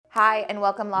Hi, and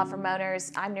welcome Law Firm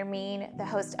Owners. I'm Nermeen, the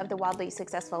host of the Wildly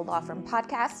Successful Law Firm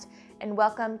podcast, and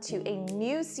welcome to a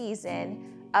new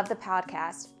season of the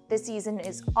podcast. This season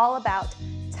is all about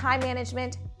time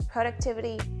management,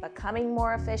 productivity, becoming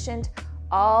more efficient,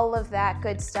 all of that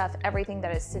good stuff, everything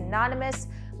that is synonymous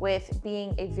with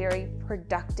being a very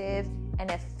productive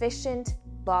and efficient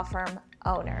law firm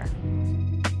owner.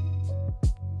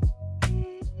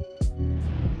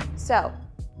 So,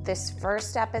 this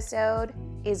first episode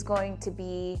is going to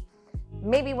be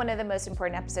maybe one of the most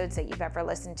important episodes that you've ever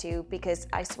listened to, because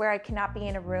I swear I cannot be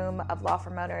in a room of law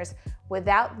firm owners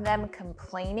without them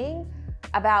complaining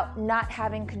about not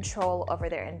having control over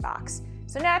their inbox.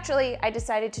 So naturally, I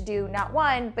decided to do not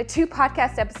one, but two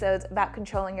podcast episodes about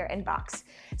controlling your inbox.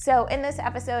 So in this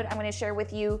episode, I'm going to share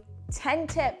with you 10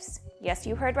 tips. Yes,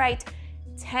 you heard right.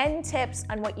 10 tips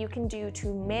on what you can do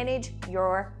to manage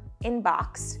your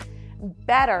inbox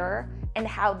better and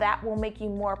how that will make you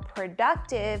more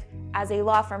productive as a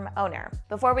law firm owner.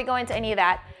 Before we go into any of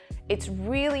that, it's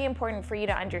really important for you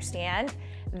to understand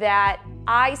that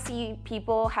I see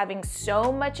people having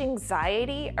so much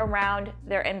anxiety around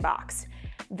their inbox.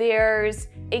 There's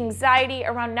anxiety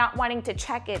around not wanting to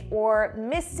check it or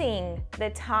missing the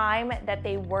time that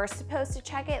they were supposed to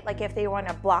check it. Like if they were on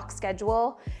a block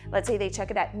schedule, let's say they check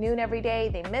it at noon every day,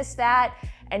 they miss that,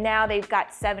 and now they've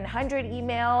got 700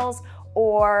 emails,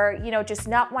 or just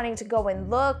not wanting to go and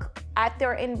look at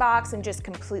their inbox and just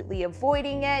completely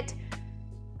avoiding it.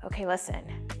 Okay, listen,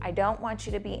 I don't want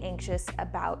you to be anxious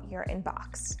about your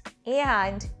inbox.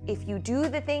 And if you do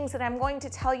the things that I'm going to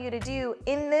tell you to do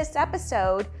in this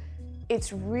episode,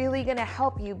 it's really gonna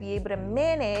help you be able to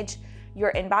manage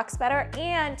your inbox better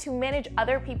and to manage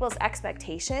other people's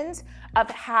expectations of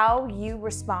how you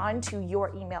respond to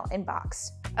your email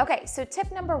inbox. Okay, so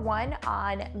tip number one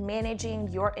on managing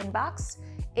your inbox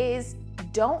is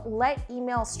don't let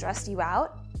email stress you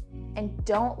out and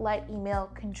don't let email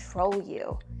control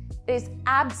you. It is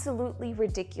absolutely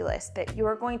ridiculous that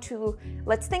you're going to,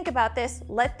 let's think about this,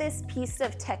 let this piece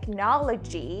of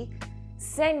technology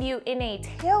send you in a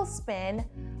tailspin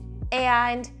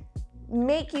and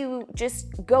make you just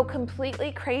go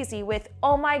completely crazy with,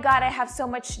 oh my God, I have so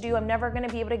much to do. I'm never going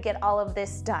to be able to get all of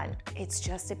this done. It's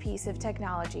just a piece of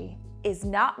technology. It's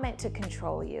not meant to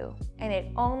control you, and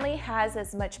it only has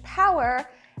as much power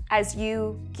as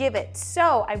you give it.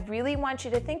 So I really want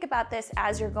you to think about this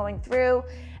as you're going through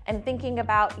and thinking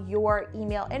about your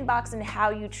email inbox and how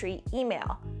you treat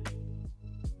email.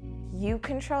 You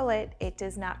control it. It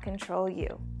does not control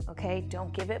you. Okay?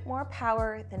 Don't give it more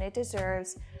power than it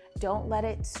deserves. Don't let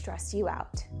it stress you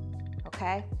out,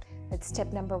 okay? That's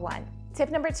tip number one. Tip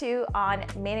number two on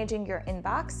managing your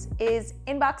inbox is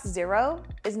inbox zero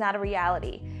is not a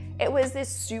reality. It was this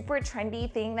super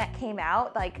trendy thing that came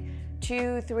out like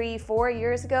 2, 3, 4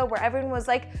 years ago where everyone was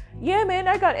like, yeah, man,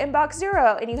 I got inbox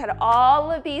zero. And you had all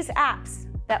of these apps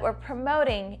that were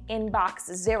promoting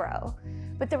inbox zero.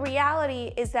 But the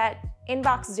reality is that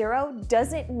inbox zero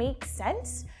doesn't make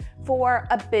sense for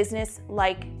a business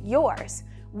like yours,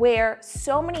 where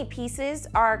so many pieces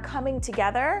are coming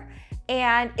together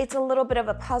and it's a little bit of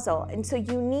a puzzle. And so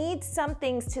you need some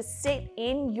things to sit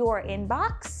in your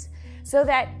inbox so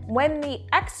that when the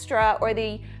extra or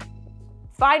the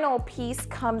final piece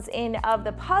comes in of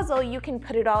the puzzle, you can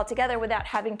put it all together without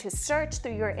having to search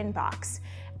through your inbox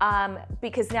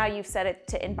because now you've set it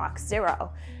to inbox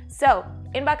zero. So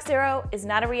inbox zero is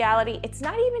not a reality. It's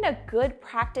not even a good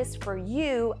practice for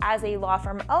you as a law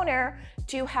firm owner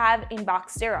to have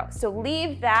inbox zero. So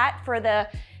leave that for the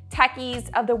techies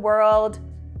of the world.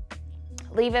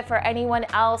 Leave it for anyone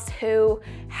else who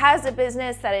has a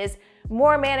business that is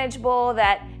more manageable,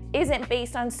 that isn't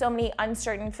based on so many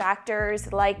uncertain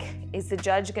factors like, is the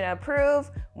judge gonna approve?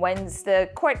 When's the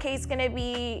court case gonna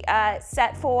be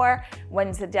set for?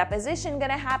 When's the deposition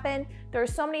gonna happen? There are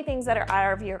so many things that are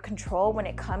out of your control when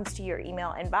it comes to your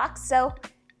email inbox. So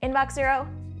inbox zero,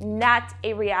 not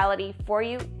a reality for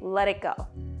you. Let it go,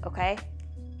 okay?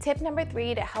 Tip number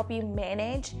three to help you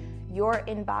manage your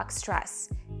inbox stress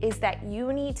is that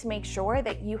you need to make sure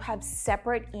that you have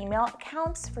separate email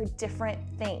accounts for different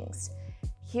things.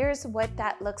 Here's what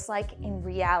that looks like in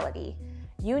reality.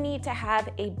 You need to have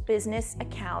a business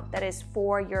account that is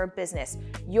for your business,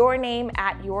 your name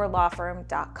at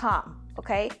yourlawfirm.com,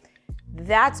 okay?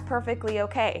 That's perfectly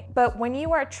okay. But when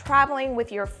you are traveling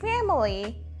with your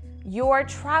family, your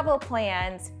travel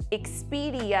plans,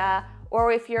 Expedia,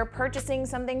 or if you're purchasing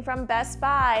something from Best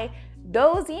Buy,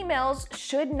 those emails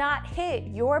should not hit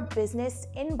your business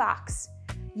inbox.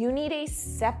 You need a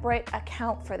separate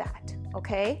account for that,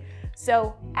 okay?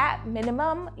 So at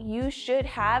minimum, you should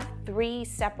have 3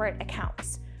 separate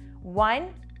accounts.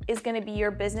 One is going to be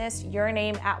your business, your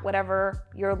name at whatever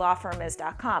your law firm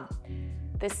is.com.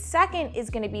 The second is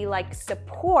going to be like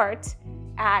support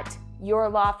at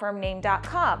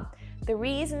yourlawfirmname.com. The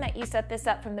reason that you set this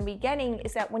up from the beginning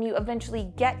is that when you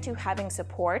eventually get to having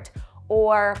support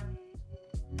or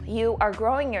you are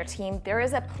growing your team, there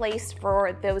is a place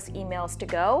for those emails to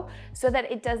go so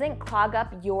that it doesn't clog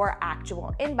up your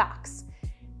actual inbox.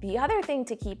 The other thing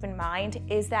to keep in mind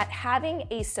is that having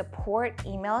a support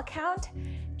email account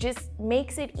just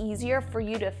makes it easier for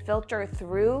you to filter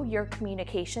through your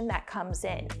communication that comes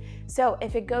in. So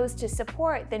if it goes to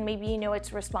support, then maybe you know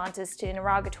it's responses to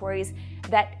interrogatories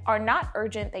that are not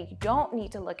urgent, that you don't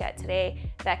need to look at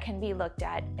today, that can be looked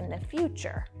at in the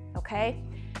future, okay?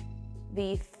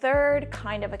 The third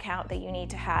kind of account that you need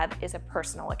to have is a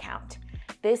personal account.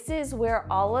 This is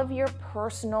where all of your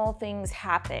personal things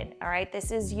happen, all right?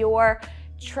 This is your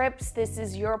trips, this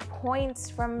is your points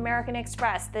from American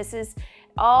Express, this is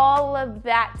all of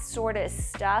that sort of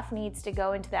stuff needs to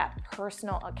go into that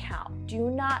personal account. Do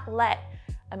not let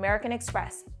American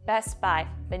Express, Best Buy,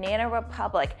 Banana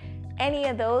Republic, any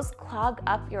of those clog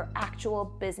up your actual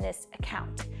business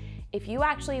account. If you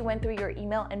actually went through your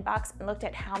email inbox and looked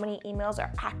at how many emails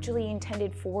are actually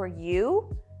intended for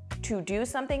you to do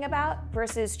something about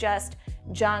versus just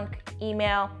junk,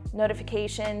 email,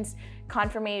 notifications,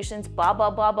 confirmations, blah, blah,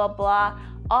 blah, blah, blah,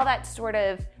 all that sort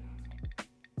of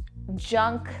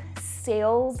junk,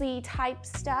 salesy type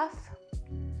stuff,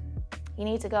 you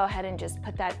need to go ahead and just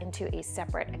put that into a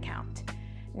separate account.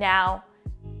 Now,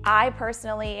 I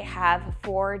personally have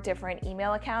 4 different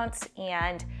email accounts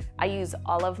and I use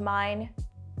all of mine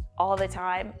all the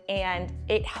time, and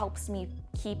it helps me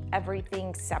keep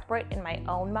everything separate in my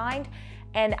own mind.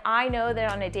 And I know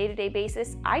that on a day-to-day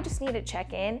basis, I just need to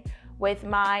check in with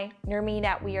my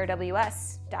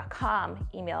nermeen@wearews.com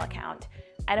email account.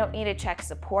 I don't need to check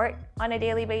support on a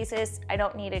daily basis. I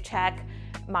don't need to check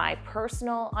my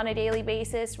personal on a daily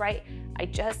basis, right? I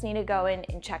just need to go in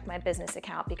and check my business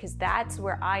account because that's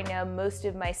where I know most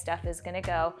of my stuff is gonna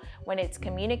go when it's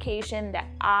communication that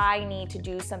I need to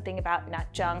do something about,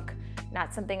 not junk,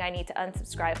 not something I need to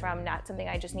unsubscribe from, not something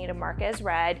I just need to mark as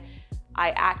read. I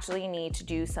actually need to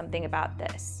do something about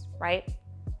this, right?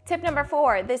 Tip number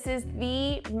 4, this is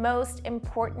the most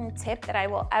important tip that I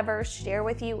will ever share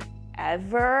with you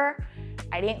ever.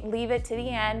 I didn't leave it to the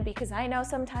end because I know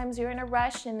sometimes you're in a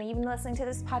rush and even listening to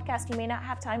this podcast you may not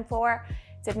have time for.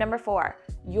 Tip number 4,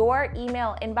 your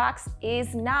email inbox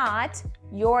is not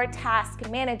your task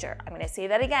manager. I'm going to say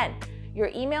that again. Your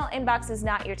email inbox is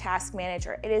not your task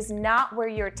manager. It is not where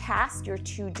your task, your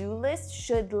to-do list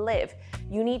should live.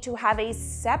 You need to have a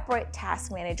separate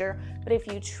task manager, but if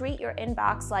you treat your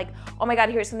inbox like, oh my God,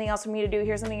 here's something else for me to do,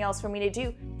 here's something else for me to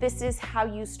do, this is how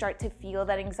you start to feel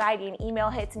that anxiety. An email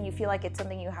hits and you feel like it's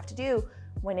something you have to do,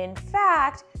 when in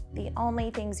fact, the only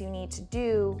things you need to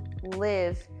do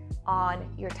live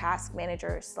on your task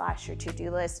manager / your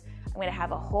to-do list. I'm going to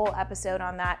have a whole episode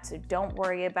on that, so don't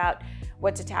worry about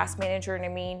what's a task manager and I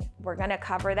mean. We're going to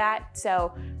cover that.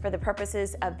 So for the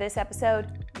purposes of this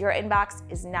episode, your inbox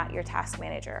is not your task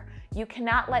manager. You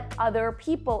cannot let other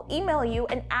people email you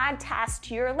and add tasks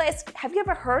to your list. Have you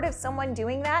ever heard of someone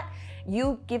doing that?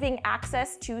 You giving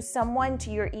access to someone to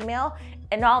your email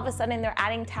and all of a sudden they're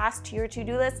adding tasks to your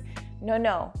to-do list?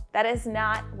 No, that is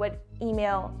not what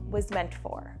email was meant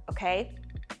for, okay?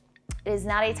 It is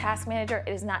not a task manager.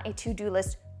 It is not a to-do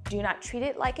list. Do not treat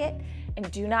it like it,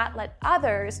 and do not let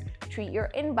others treat your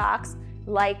inbox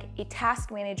like a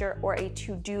task manager or a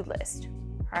to-do list,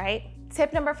 all right?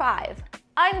 Tip number 5,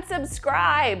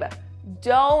 unsubscribe.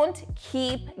 Don't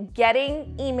keep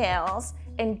getting emails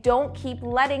and don't keep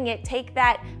letting it take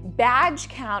that badge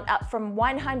count up from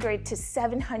 100 to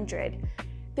 700.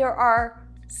 There are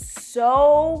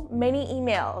so many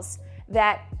emails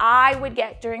that I would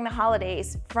get during the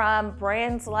holidays from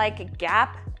brands like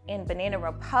Gap and Banana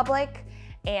Republic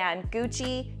and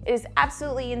Gucci. It is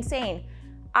absolutely insane.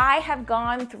 I have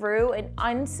gone through and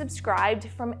unsubscribed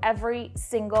from every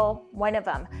single one of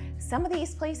them. Some of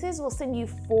these places will send you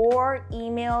 4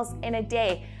 emails in a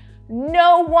day.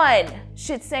 No one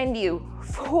should send you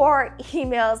 4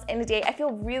 emails in a day. I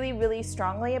feel really, really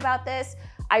strongly about this.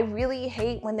 I really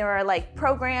hate when there are like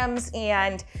programs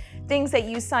and things that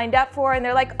you signed up for and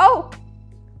they're like, oh,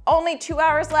 only 2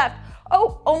 hours left.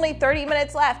 Oh, only 30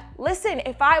 minutes left. Listen,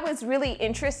 if I was really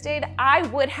interested, I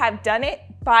would have done it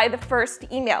by the first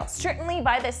email, certainly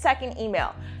by the second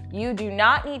email. You do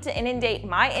not need to inundate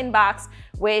my inbox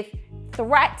with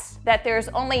threats that there's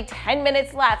only 10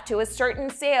 minutes left to a certain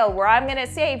sale where I'm gonna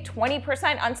save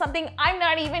 20% on something I'm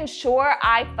not even sure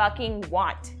I fucking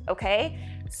want, okay?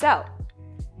 So,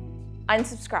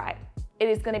 unsubscribe. It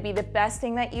is gonna be the best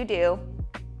thing that you do.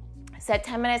 Set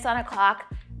 10 minutes on a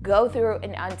clock, go through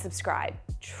and unsubscribe.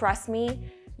 Trust me,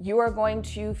 you are going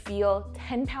to feel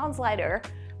 10 pounds lighter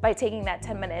by taking that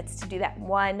 10 minutes to do that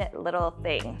one little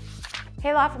thing.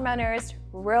 Hey law firm owners,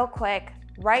 real quick,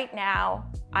 right now,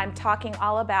 I'm talking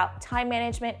all about time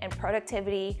management and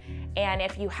productivity. And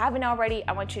if you haven't already,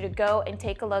 I want you to go and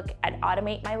take a look at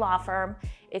Automate My Law Firm.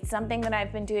 It's something that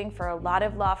I've been doing for a lot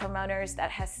of law firm owners that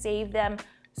has saved them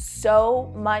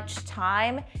so much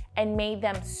time and made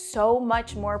them so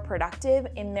much more productive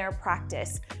in their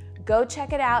practice. Go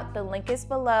check it out. The link is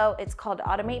below. It's called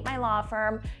Automate My Law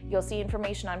Firm. You'll see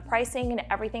information on pricing and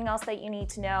everything else that you need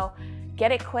to know.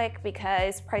 Get it quick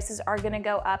because prices are gonna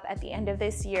go up at the end of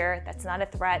this year. That's not a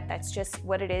threat. That's just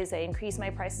what it is. I increase my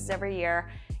prices every year.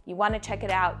 You wanna check it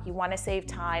out. You wanna save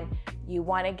time. You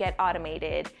wanna get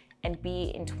automated and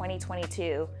be in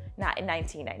 2022, not in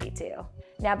 1992.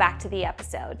 Now back to the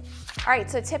episode. All right,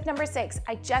 so tip number 6,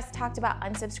 I just talked about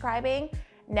unsubscribing.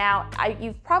 Now,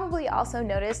 you've probably also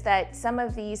noticed that some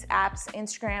of these apps,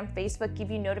 Instagram, Facebook,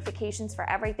 give you notifications for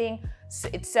everything.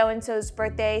 It's so-and-so's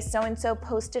birthday, so-and-so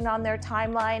posted on their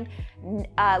timeline.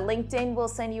 LinkedIn will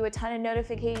send you a ton of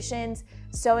notifications.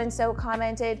 So-and-so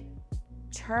commented.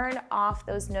 Turn off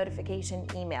those notification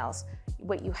emails.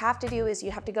 What you have to do is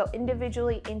you have to go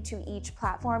individually into each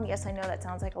platform. Yes, I know that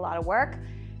sounds like a lot of work.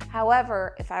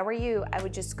 However, if I were you, I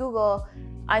would just Google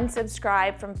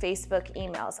unsubscribe from Facebook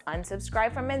emails,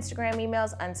 unsubscribe from Instagram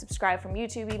emails, unsubscribe from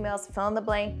YouTube emails, fill in the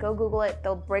blank, go Google it.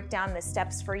 They'll break down the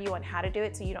steps for you on how to do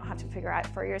it so you don't have to figure out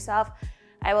for yourself.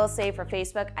 I will say for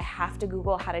Facebook, I have to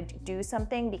Google how to do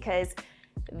something because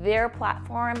their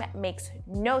platform makes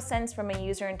no sense from a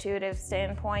user intuitive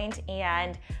standpoint.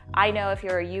 And I know if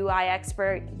you're a UI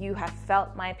expert, you have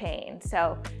felt my pain.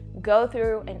 So go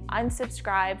through and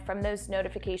unsubscribe from those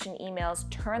notification emails,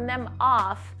 turn them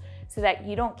off so that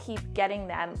you don't keep getting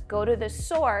them. Go to the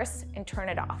source and turn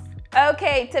it off.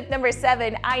 Okay, tip number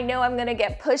 7. I know I'm gonna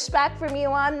get pushback from you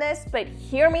on this, but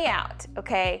hear me out,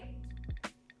 okay?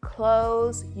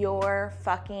 Close your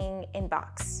fucking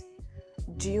inbox.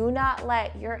 Do not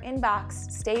let your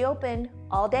inbox stay open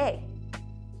all day.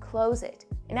 Close it.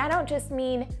 And I don't just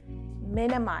mean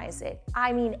minimize it.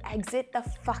 I mean exit the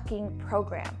fucking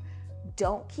program.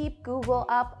 Don't keep Google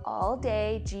up all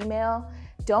day, Gmail.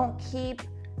 Don't keep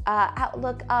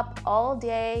Outlook up all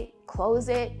day. Close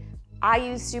it. I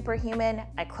use Superhuman.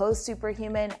 I close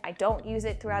Superhuman. I don't use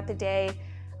it throughout the day.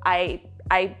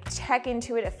 I check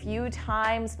into it a few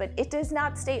times, but it does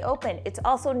not stay open. It's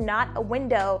also not a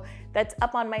window that's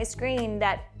up on my screen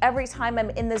that every time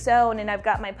I'm in the zone and I've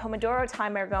got my Pomodoro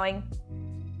timer going,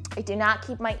 I do not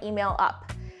keep my email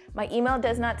up. My email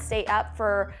does not stay up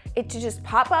for it to just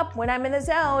pop up when I'm in the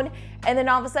zone, and then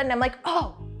all of a sudden I'm like,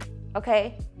 oh,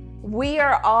 okay. We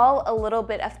are all a little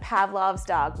bit of Pavlov's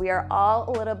dog. We are all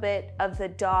a little bit of the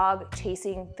dog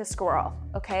chasing the squirrel,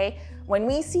 okay? When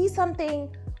we see something,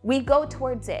 we go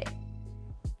towards it.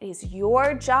 It is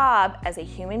your job as a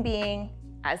human being,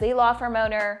 as a law firm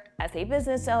owner, as a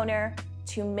business owner,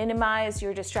 to minimize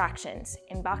your distractions.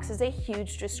 Inbox is a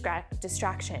huge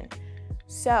distraction.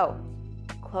 So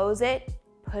close it,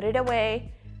 put it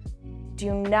away.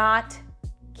 Do not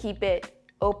keep it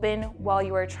open while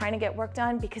you are trying to get work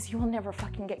done because you will never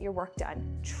fucking get your work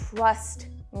done. Trust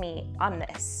me on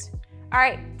this. All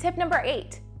right, tip number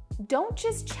 8. Don't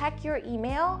just check your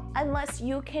email unless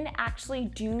you can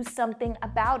actually do something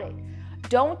about it.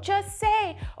 Don't just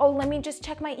say, oh, let me just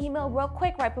check my email real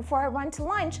quick right before I run to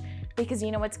lunch, because you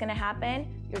know what's gonna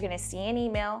happen? You're gonna see an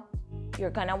email,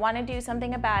 you're gonna wanna do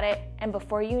something about it, and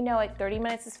before you know it, 30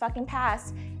 minutes has fucking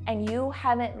passed and you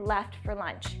haven't left for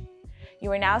lunch.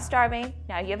 You are now starving.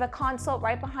 Now you have a consult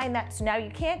right behind that, so now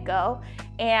you can't go.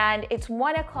 And it's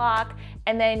 1 o'clock,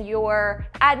 and then your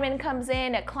admin comes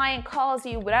in, a client calls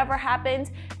you, whatever happens,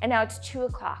 and now it's 2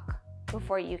 o'clock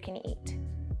before you can eat.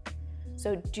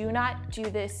 So do not do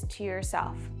this to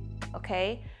yourself,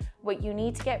 okay? What you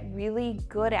need to get really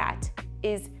good at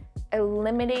is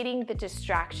eliminating the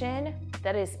distraction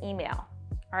that is email,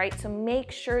 all right? So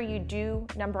make sure you do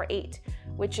number 8,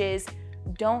 which is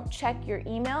don't check your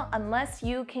email unless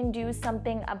you can do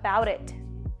something about it.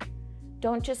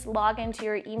 Don't just log into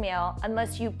your email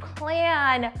unless you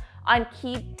plan on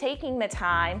keep taking the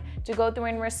time to go through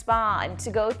and respond, to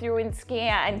go through and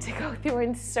scan, to go through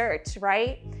and search,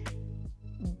 right?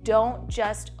 Don't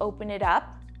just open it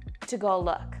up to go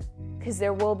look, because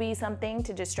there will be something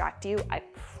to distract you. I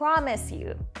promise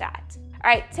you that. All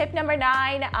right, tip number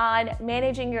 9 on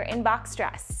managing your inbox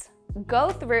stress. Go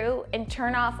through and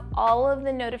turn off all of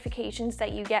the notifications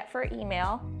that you get for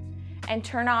email and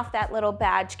turn off that little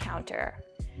badge counter.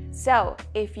 So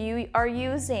if you are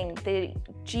using the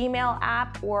Gmail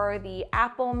app or the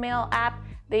Apple Mail app,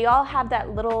 they all have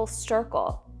that little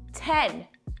circle, 10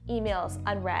 emails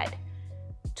unread,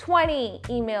 20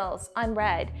 emails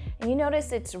unread. And you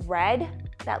notice it's red,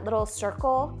 that little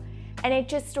circle, and it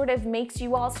just sort of makes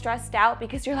you all stressed out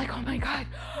because you're like, oh my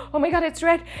God, it's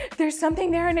red. There's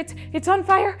something there and it's on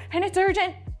fire and it's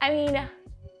urgent. I mean,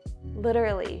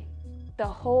 literally, the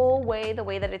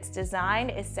way that it's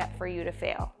designed is set for you to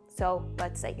fail. So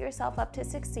let's set yourself up to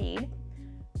succeed.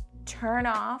 Turn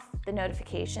off the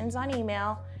notifications on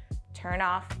email. Turn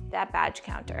off that badge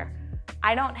counter.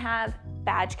 I don't have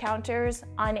badge counters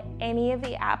on any of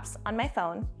the apps on my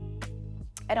phone.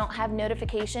 I don't have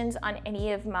notifications on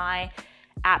any of my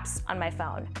apps on my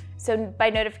phone. So by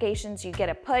notifications, you get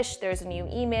a push, there's a new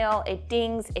email, it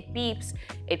dings, it beeps,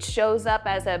 it shows up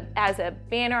as a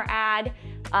banner ad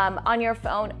on your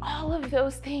phone. All of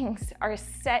those things are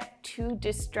set to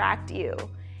distract you.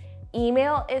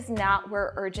 Email is not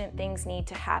where urgent things need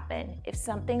to happen. If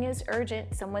something is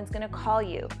urgent, someone's gonna call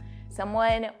you.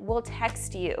 Someone will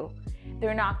text you.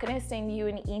 They're not gonna send you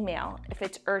an email if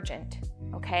it's urgent,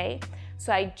 okay?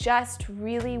 So I just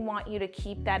really want you to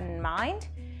keep that in mind,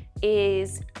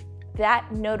 is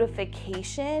that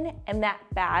notification and that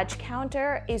badge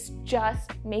counter is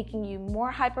just making you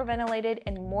more hyperventilated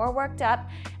and more worked up.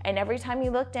 And every time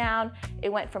you look down,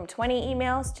 it went from 20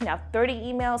 emails to now 30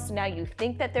 emails, so now you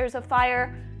think that there's a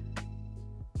fire.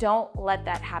 Don't let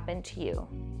that happen to you.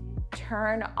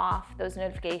 Turn off those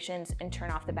notifications and turn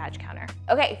off the badge counter.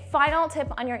 Okay, final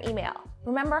tip on your email.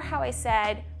 Remember how I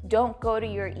said don't go to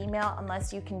your email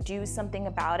unless you can do something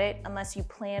about it, unless you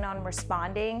plan on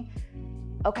responding?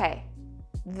 Okay,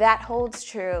 that holds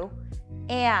true.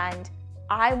 And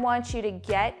I want you to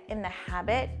get in the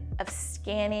habit of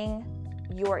scanning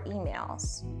your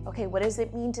emails. Okay, what does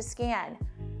it mean to scan?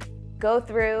 Go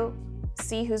through,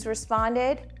 see who's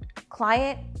responded,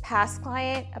 client, past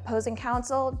client, opposing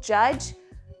counsel, judge.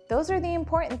 Those are the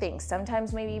important things.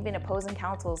 Sometimes maybe even opposing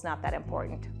counsel is not that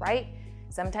important, right?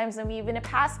 Sometimes maybe even a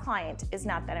past client is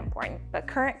not that important, but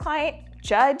current client,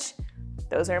 judge,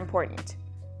 those are important.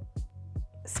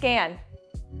 Scan.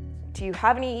 Do you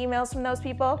have any emails from those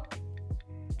people?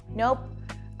 Nope.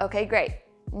 Okay, great.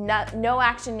 No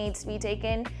action needs to be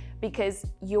taken because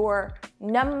your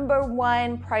number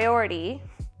one priority,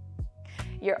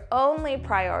 your only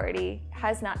priority,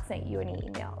 has not sent you any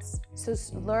emails. So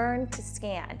learn to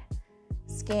scan.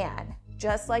 Scan.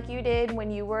 Just like you did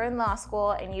when you were in law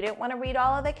school and you didn't want to read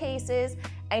all of the cases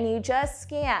and you just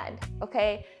scanned,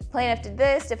 okay? Plaintiff did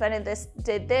this, defendant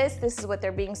did this is what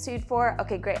they're being sued for.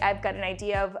 Okay, great, I've got an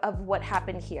idea of what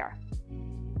happened here.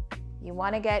 You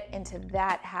want to get into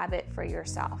that habit for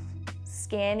yourself.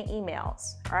 Scan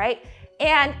emails, all right?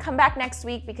 And come back next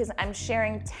week because I'm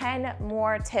sharing 10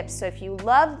 more tips. So if you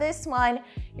love this one,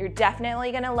 you're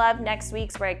definitely gonna love next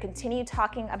week's, where I continue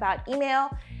talking about email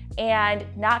and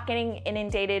not getting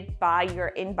inundated by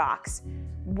your inbox.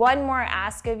 One more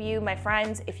ask of you, my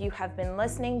friends, if you have been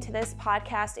listening to this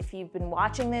podcast, if you've been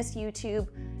watching this YouTube,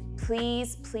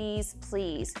 please, please,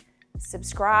 please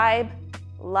subscribe,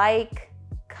 like,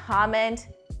 comment,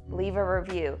 leave a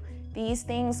review. These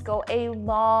things go a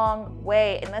long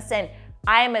way. And listen,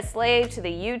 I am a slave to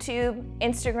the YouTube,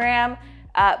 Instagram,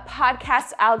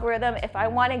 podcast algorithm. If I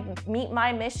want to meet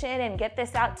my mission and get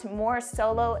this out to more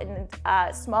solo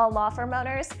and small law firm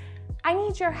owners, I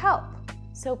need your help.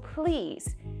 So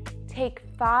please take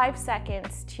 5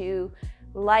 seconds to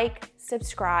like,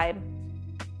 subscribe,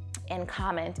 and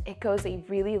comment. It goes a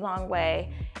really long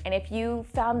way. And if you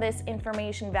found this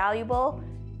information valuable,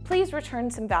 please return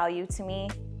some value to me.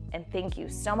 And thank you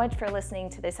so much for listening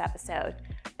to this episode.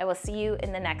 I will see you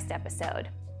in the next episode.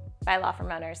 Bye, law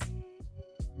firm owners.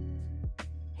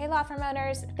 Hey, law firm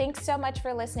owners. Thanks so much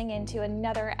for listening in to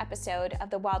another episode of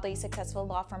the Wildly Successful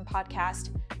Law Firm Podcast.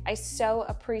 I so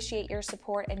appreciate your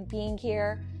support and being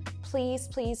here. Please,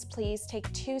 please, please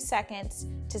take 2 seconds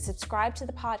to subscribe to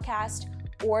the podcast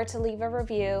or to leave a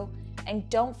review. And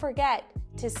don't forget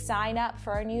to sign up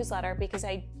for our newsletter, because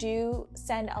I do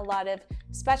send a lot of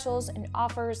specials and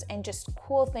offers and just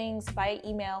cool things via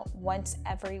email once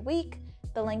every week.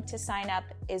 The link to sign up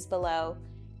is below.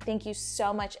 Thank you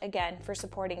so much again for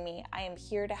supporting me. I am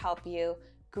here to help you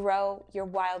grow your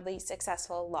wildly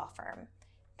successful law firm.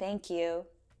 Thank you.